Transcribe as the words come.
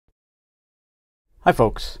Hi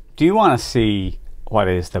folks, do you want to see what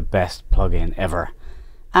is the best plugin ever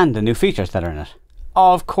and the new features that are in it?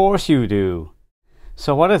 Of course you do.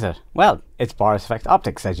 So what is it? Well, it's Boris FX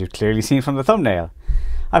Optics, as you've clearly seen from the thumbnail.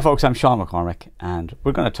 Hi folks, I'm Sean McCormick and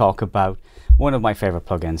we're going to talk about one of my favorite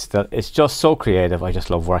plugins that it's just so creative. I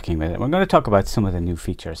just love working with it. We're going to talk about some of the new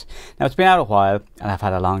features. Now it's been out a while and I've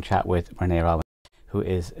had a long chat with Renee Robyn, who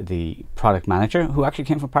is the product manager, who actually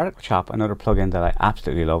came from Particle Shop, another plugin that I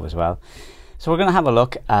absolutely love as well. So we're going to have a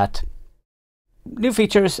look at new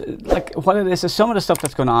features, like what it is. So some of the stuff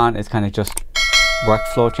that's going on is kind of just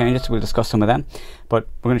workflow changes. We'll discuss some of them, but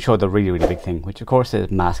we're going to show the really big thing, which of course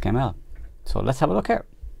is Mask ML. So let's have a look here.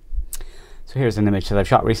 So here's an image that I've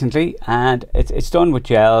shot recently, and it's done with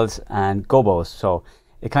gels and gobos. So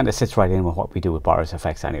it kind of sits right in with what we do with Boris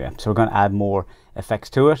FX anyway. So we're going to add more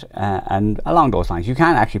effects to it, and along those lines, you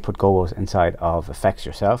can actually put gobos inside of effects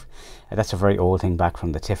yourself. That's a very old thing back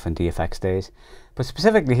from the TIFF and DFX days. But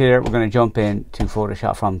specifically here, we're going to jump into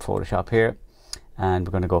Photoshop from Photoshop here, and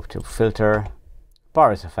we're going to go up to Filter,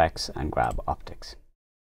 Boris FX, and grab Optics.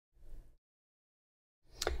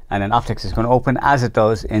 And then Optics is going to open as it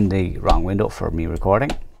does in the wrong window for me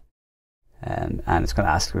recording. And it's going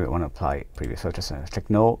to ask if we want to apply previous filters. So I click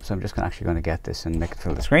no. So I'm just actually going to get this and make it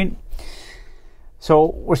fill the screen. So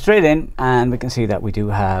we're straight in, and we can see that we do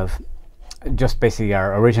have just basically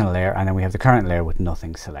our original layer, and then we have the current layer with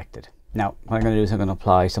nothing selected. Now what I'm going to do is I'm going to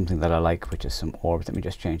apply something that I like, which is some orbs. Let me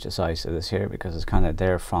just change the size of this here because it's kind of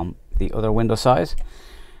there from the other window size.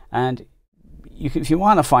 And if you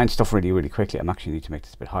want to find stuff really quickly, I'm actually need to make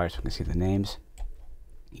this a bit higher so we can see the names.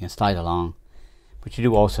 You can slide along. But you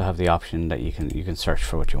do also have the option that you can search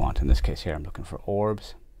for what you want. In this case here, I'm looking for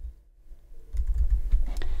orbs.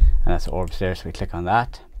 And that's orbs there, so we click on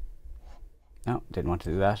that. No, didn't want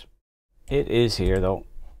to do that. It is here though.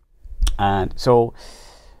 And so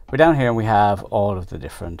we're down here and we have all of the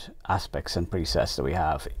different aspects and presets that we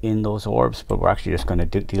have in those orbs, but we're actually just going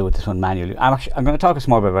to deal with this one manually. I'm going to talk a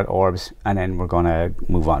small bit about orbs, and then we're going to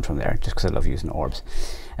move on from there, just because I love using orbs.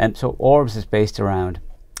 And so orbs is based around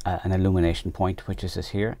an illumination point, which is this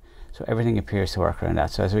here. So everything appears to work around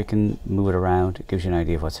that. So as we can move it around, it gives you an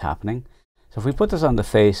idea of what's happening. So if we put this on the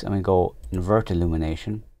face and we go invert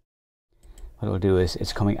illumination, what it'll do is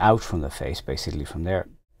it's coming out from the face, basically from there.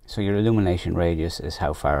 So your illumination radius is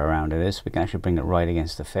how far around it is. We can actually bring it right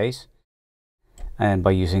against the face. And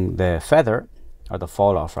by using the feather, or the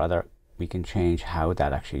fall off rather, we can change how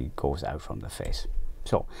that actually goes out from the face.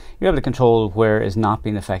 So you're able to control where is not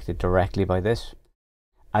being affected directly by this,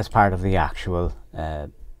 as part of the actual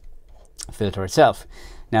filter itself.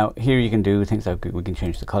 Now here you can do things like we can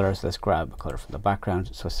change the colors. Let's grab a color from the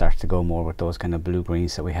background so it starts to go more with those kind of blue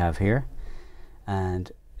greens that we have here.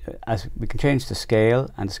 And as we can change the scale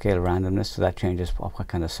and the scale randomness, so that changes what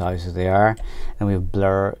kind of sizes they are. And we have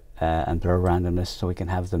blur and blur randomness, so we can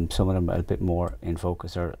have them, some of them a bit more in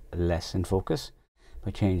focus or less in focus,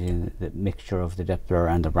 by changing the mixture of the depth blur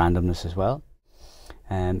and the randomness as well.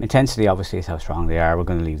 Intensity obviously is how strong they are. We're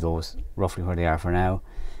going to leave those roughly where they are for now.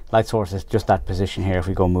 Light source is just that position here. If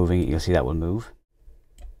we go moving, you'll see that will move.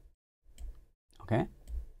 Okay.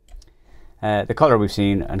 The color we've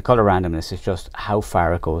seen, and color randomness is just how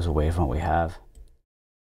far it goes away from what we have.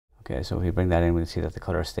 Okay, so if we bring that in, we'll see that the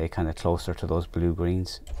colors stay kind of closer to those blue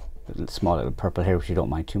greens. A little small little purple here, which you don't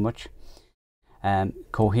mind too much.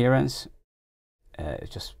 Coherence,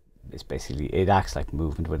 it's basically, it acts like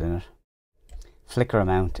movement within it. Flicker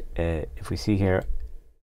amount, if we see here,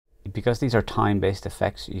 because these are time-based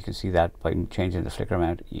effects, you can see that by changing the flicker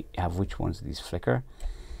amount, you have which ones of these flicker.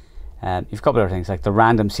 You've a couple of other things, like the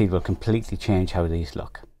random seed will completely change how these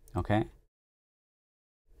look. Okay,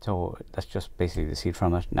 so that's just basically the seed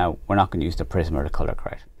from it. Now we're not going to use the prism or the color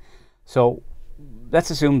correct. So let's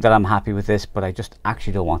assume that I'm happy with this, but I just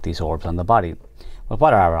actually don't want these orbs on the body. Well,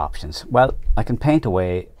 what are our options? Well, I can paint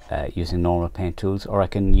away using normal paint tools, or I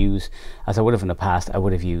can use, as I would have in the past, I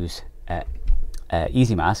would have used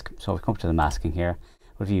Easy Mask. So I've come to the masking here.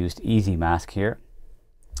 We've used Easy Mask here,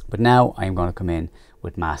 but now I'm going to come in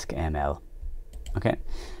with Mask ML. Okay,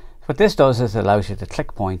 what this does is it allows you to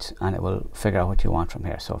click points and it will figure out what you want from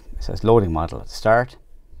here. So it says loading model at the start.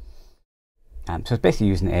 So it's basically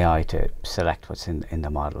using AI to select what's in the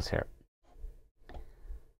models here.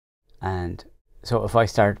 And so if I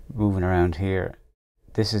start moving around here,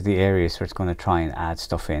 this is the areas where it's going to try and add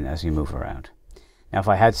stuff in as you move around. Now if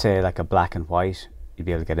I had, say, like a black and white, you'd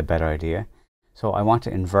be able to get a better idea. So I want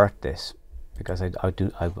to invert this because I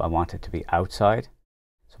want it to be outside.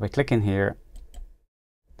 So if I click in here,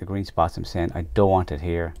 the green spots, I'm saying I don't want it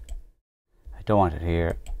here, I don't want it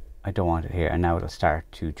here, I don't want it here, and now it'll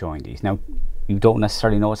start to join these. Now you don't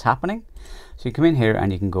necessarily know what's happening, So you come in here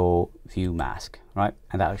and you can go view mask, right?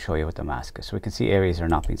 And that'll show you what the mask is. So we can see areas are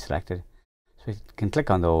not being selected. So we can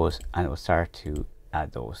click on those and it will start to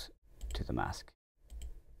add those to the mask.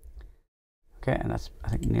 Okay, and that's, I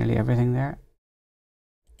think, nearly everything there.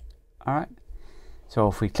 All right. So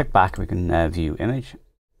if we click back, we can view image.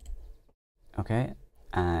 Okay,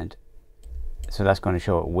 and so that's going to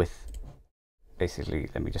show it with, basically,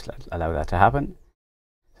 let me just allow that to happen.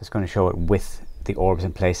 So it's going to show it with the orbs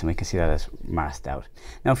in place, and we can see that it's masked out.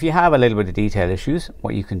 Now, if you have a little bit of detail issues,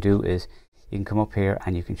 what you can do is you can come up here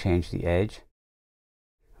and you can change the edge.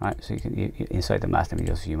 All right, so you can, inside the mask, let me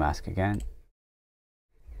just view mask again.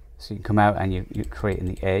 So you can come out and you create in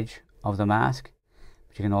the edge of the mask,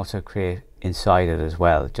 but you can also create inside it as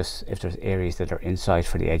well. Just if there's areas that are inside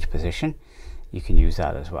for the edge position, you can use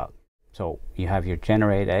that as well. So you have your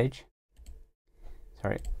generate edge.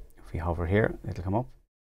 Sorry, if we hover here, it'll come up.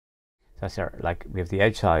 So that's our, like, we have the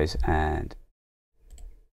edge size, and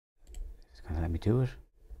it's going to let me do it.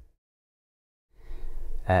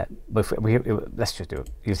 But let's just do it.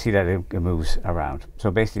 You'll see that it moves around.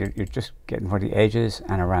 So basically, you're just getting for the edges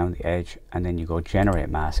and around the edge, and then you go generate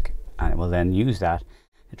mask, and it will then use that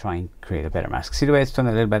to try and create a better mask. See the way it's done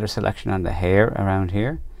a little better selection on the hair around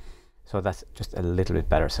here? So that's just a little bit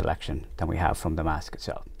better selection than we have from the mask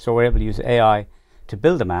itself. So we're able to use AI to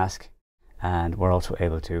build a mask, and we're also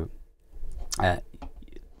able to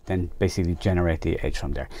then basically generate the edge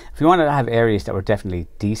from there. If you wanted to have areas that were definitely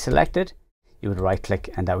deselected, you would right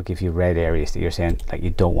click and that would give you red areas that you're saying like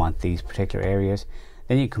you don't want these particular areas.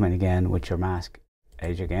 Then you come in again with your mask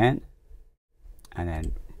edge again, and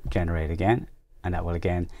then generate again, and that will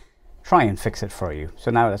again try and fix it for you.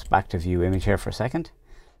 So now let's back to view image here for a second.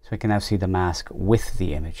 So we can now see the mask with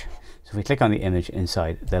the image. So if we click on the image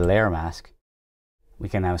inside the layer mask, we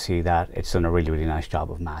can now see that it's done a really, really nice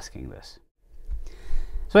job of masking this.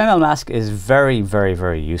 So ML mask is very, very,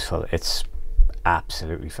 very useful. It's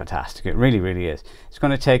absolutely fantastic. It really, really is. It's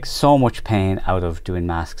going to take so much pain out of doing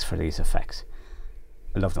masks for these effects.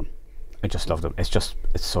 I love them. I just love them. It's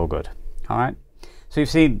so good. All right. So you've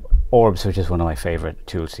seen orbs, which is one of my favorite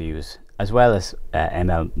tools to use, as well as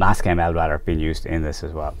mask ML rather, being used in this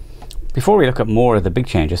as well. Before we look at more of the big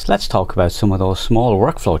changes, let's talk about some of those small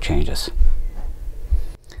workflow changes.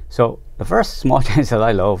 So the first small change that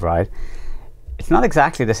I love, right? It's not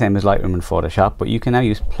exactly the same as Lightroom and Photoshop, but you can now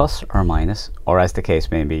use plus or minus, or as the case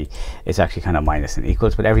may be, it's actually kind of minus and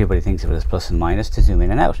equals, but everybody thinks of it as plus and minus to zoom in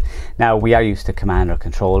and out. Now we are used to Command or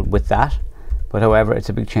Control with that, but however, it's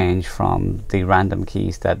a big change from the random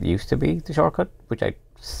keys that used to be the shortcut, which I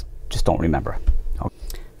just don't remember. Okay.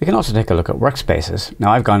 We can also take a look at workspaces.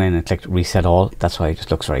 Now I've gone in and clicked reset all. That's why it just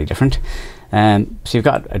looks very different. So you've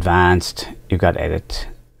got advanced, you've got edit,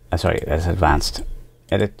 there's advanced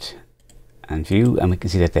edit and view, and we can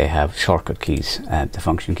see that they have shortcut keys, the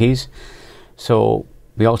function keys. So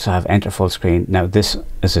we also have enter full screen. Now this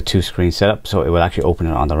is a 2-screen setup, so it will actually open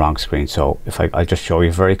it on the wrong screen. So if I'll just show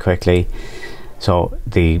you very quickly. So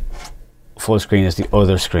the full screen is the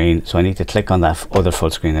other screen, so I need to click on that other full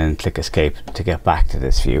screen and then click escape to get back to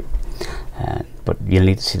this view. But you'll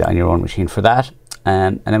need to see that on your own machine for that.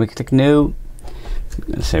 And then we can click new.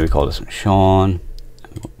 Let's say we call this Sean.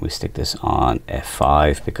 We stick this on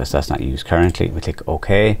F5 because that's not used currently. We click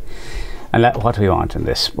OK. And what do we want in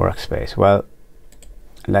this workspace? Well,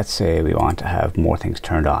 let's say we want to have more things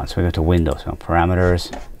turned on. So we go to Windows, so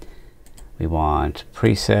parameters. We want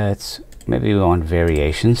presets. Maybe we want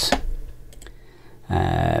variations.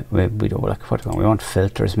 We don't like what we want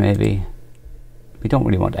filters maybe. We don't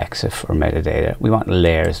really want EXIF or metadata. We want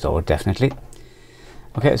layers though, definitely.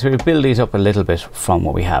 Okay, so we build these up a little bit from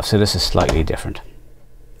what we have. So this is slightly different.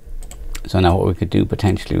 So now what we could do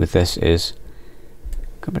potentially with this is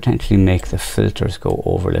could potentially make the filters go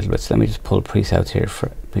over a little bit. So let me just pull presets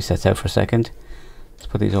out for a second. Let's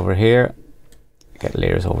put these over here. Get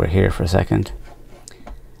layers over here for a second.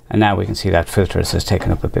 And now we can see that filters has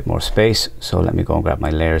taken up a bit more space. So let me go and grab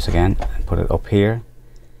my layers again and put it up here.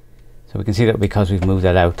 So we can see that because we've moved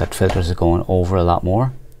that out, that filters is going over a lot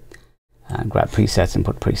more. And grab presets and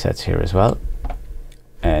put presets here as well.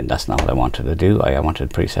 And that's not what I wanted to do. I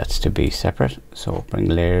wanted presets to be separate. So bring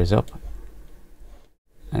layers up.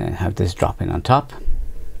 And then have this drop in on top.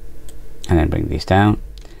 And then bring these down.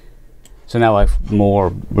 So now I have more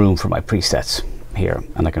room for my presets here.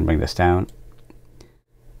 And I can bring this down.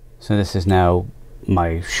 So this is now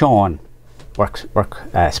my Sean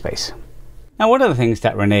workspace. Now one of the things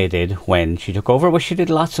that Renee did when she took over was she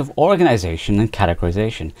did lots of organization and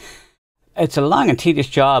categorization. it's a long and tedious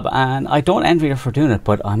job, and I don't envy her for doing it,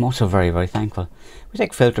 but I'm also very, very thankful. We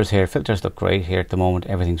take filters here. Filters look great here at the moment.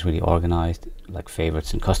 Everything's really organized, like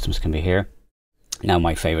favorites and customs can be here. Now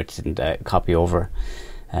my favorites didn't copy over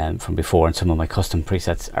from before, and some of my custom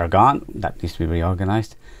presets are gone. That needs to be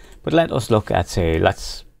reorganized. But let us look at,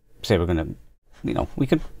 let's say we're going to, we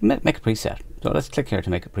could make a preset. So let's click here to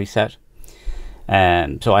make a preset.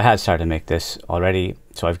 So I had started to make this already.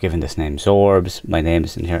 So I've given this name Zorbs. My name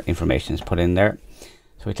is in here. Information is put in there.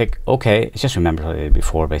 So we click OK. It's just remember what I did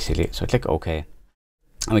before, basically. So I click OK.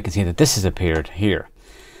 And we can see that this has appeared here.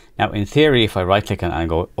 Now, in theory, if I right click and I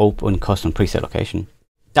go Open Custom Preset Location,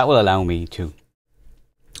 that will allow me to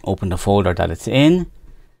open the folder that it's in.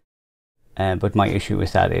 But my issue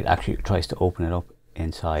is that it actually tries to open it up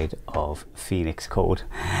inside of Phoenix code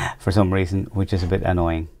for some reason, which is a bit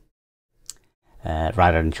annoying.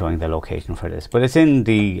 Rather than showing the location for this, but it's in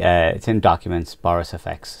the it's in Documents, Boris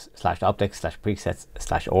FX /Optics /Presets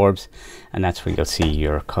 /Orbs, and that's where you'll see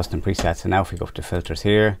your custom presets. And now if we go to Filters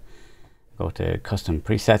here, go to Custom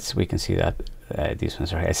Presets, we can see that these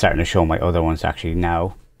ones are here. It's starting to show my other ones actually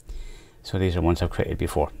now. So these are ones I've created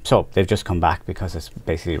before. So they've just come back because it's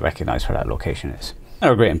basically recognized where that location is.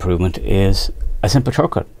 Another great improvement is a simple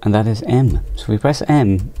shortcut, and that is M. So if we press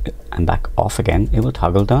M and back off again, it will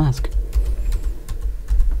toggle the mask.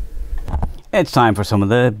 It's time for some of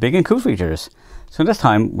the big and cool features. So this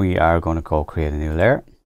time we are going to go create a new layer.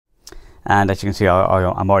 And as you can see,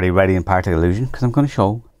 I'm already ready in Particle Illusion because I'm going to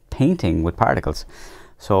show painting with particles.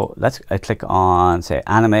 So I click on, say,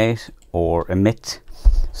 Animate or Emit.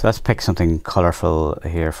 So let's pick something colorful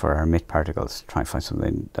here for our emit particles. Try and find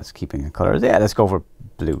something that's keeping a color. Yeah, let's go for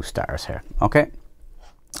blue stars here. Okay.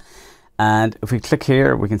 And if we click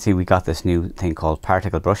here, we can see we got this new thing called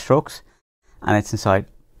Particle Brush Strokes. And it's inside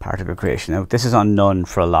Particle Creation. Now this is on none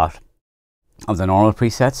for a lot of the normal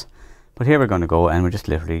presets, but here we're going to go and we're just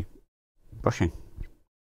literally brushing.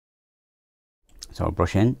 So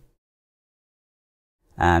brush in,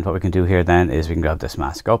 and what we can do here then is we can grab this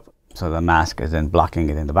mask up. So the mask is then blocking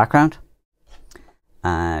it in the background,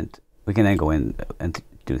 and we can then go in and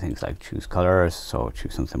do things like choose colors. So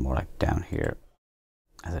choose something more like down here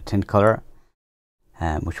as a tint color,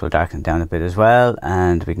 which will darken down a bit as well,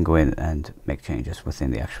 and we can go in and make changes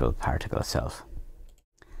within the actual particle itself.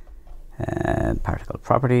 Particle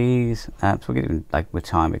properties, so we can even, like with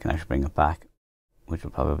time, we can actually bring it back, which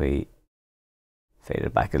will probably fade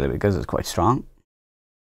it back a little bit because it's quite strong.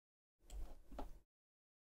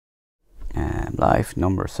 Life,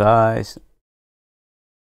 number, size,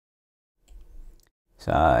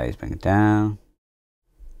 bring it down.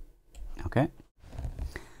 Okay.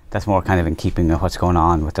 That's more kind of in keeping with what's going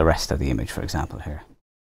on with the rest of the image, for example, here.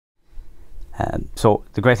 So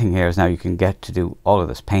the great thing here is now you can get to do all of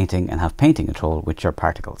this painting and have painting control with your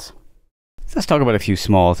particles. So let's talk about a few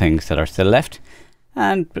small things that are still left.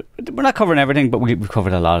 And we're not covering everything, but we've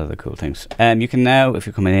covered a lot of the cool things. You can now, if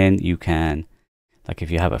you're coming in, you can, like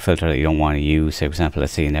if you have a filter that you don't want to use, say for example,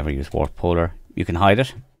 let's say you never use warp polar, you can hide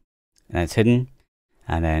it and it's hidden.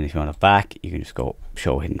 And then if you want it back, you can just go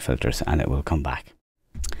show hidden filters and it will come back.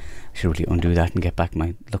 I should really undo that and get back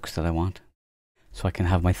my looks that I want, so I can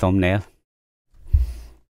have my thumbnail.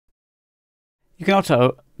 You can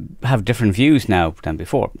also have different views now than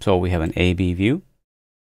before. So we have an A/B view,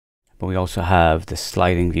 but we also have the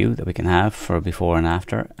sliding view that we can have for before and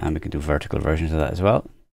after, and we can do vertical versions of that as well.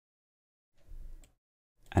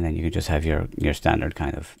 And then you can just have your standard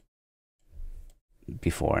kind of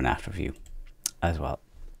before and after view as well.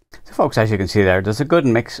 So folks, as you can see there's a good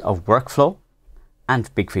mix of workflow and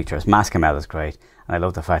big features. Mask ML is great, and I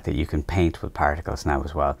love the fact that you can paint with particles now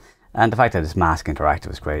as well. And the fact that it's mask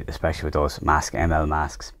interactive is great, especially with those mask ML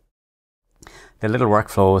masks. The little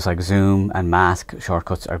workflows like zoom and mask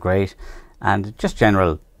shortcuts are great, and just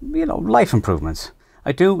general, life improvements.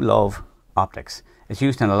 I do love Optics. It's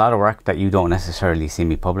used in a lot of work that you don't necessarily see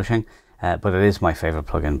me publishing, but it is my favorite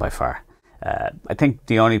plugin by far. I think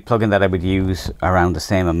the only plugin that I would use around the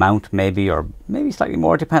same amount, maybe, or maybe slightly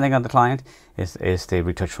more depending on the client, is the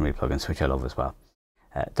Retouch For Me plugins, which I love as well.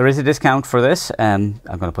 There is a discount for this. I'm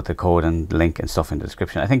going to put the code and link and stuff in the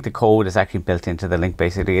description. I think the code is actually built into the link.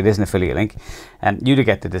 Basically, it is an affiliate link, and you do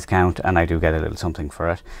get the discount, and I do get a little something for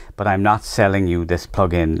it. But I'm not selling you this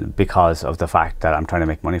plugin because of the fact that I'm trying to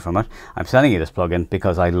make money from it. I'm selling you this plugin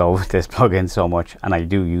because I love this plugin so much, and I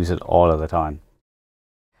do use it all of the time.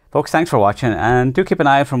 Folks, thanks for watching, and do keep an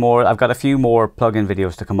eye out for more. I've got a few more plugin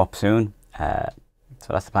videos to come up soon, so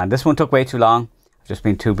that's the plan. This one took way too long. I've just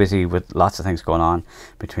been too busy with lots of things going on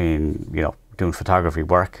between, doing photography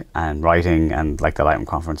work and writing and like the Lightroom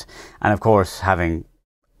conference, and of course having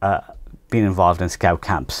been involved in scout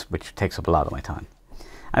camps, which takes up a lot of my time.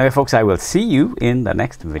 Anyway, folks, I will see you in the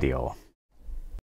next video.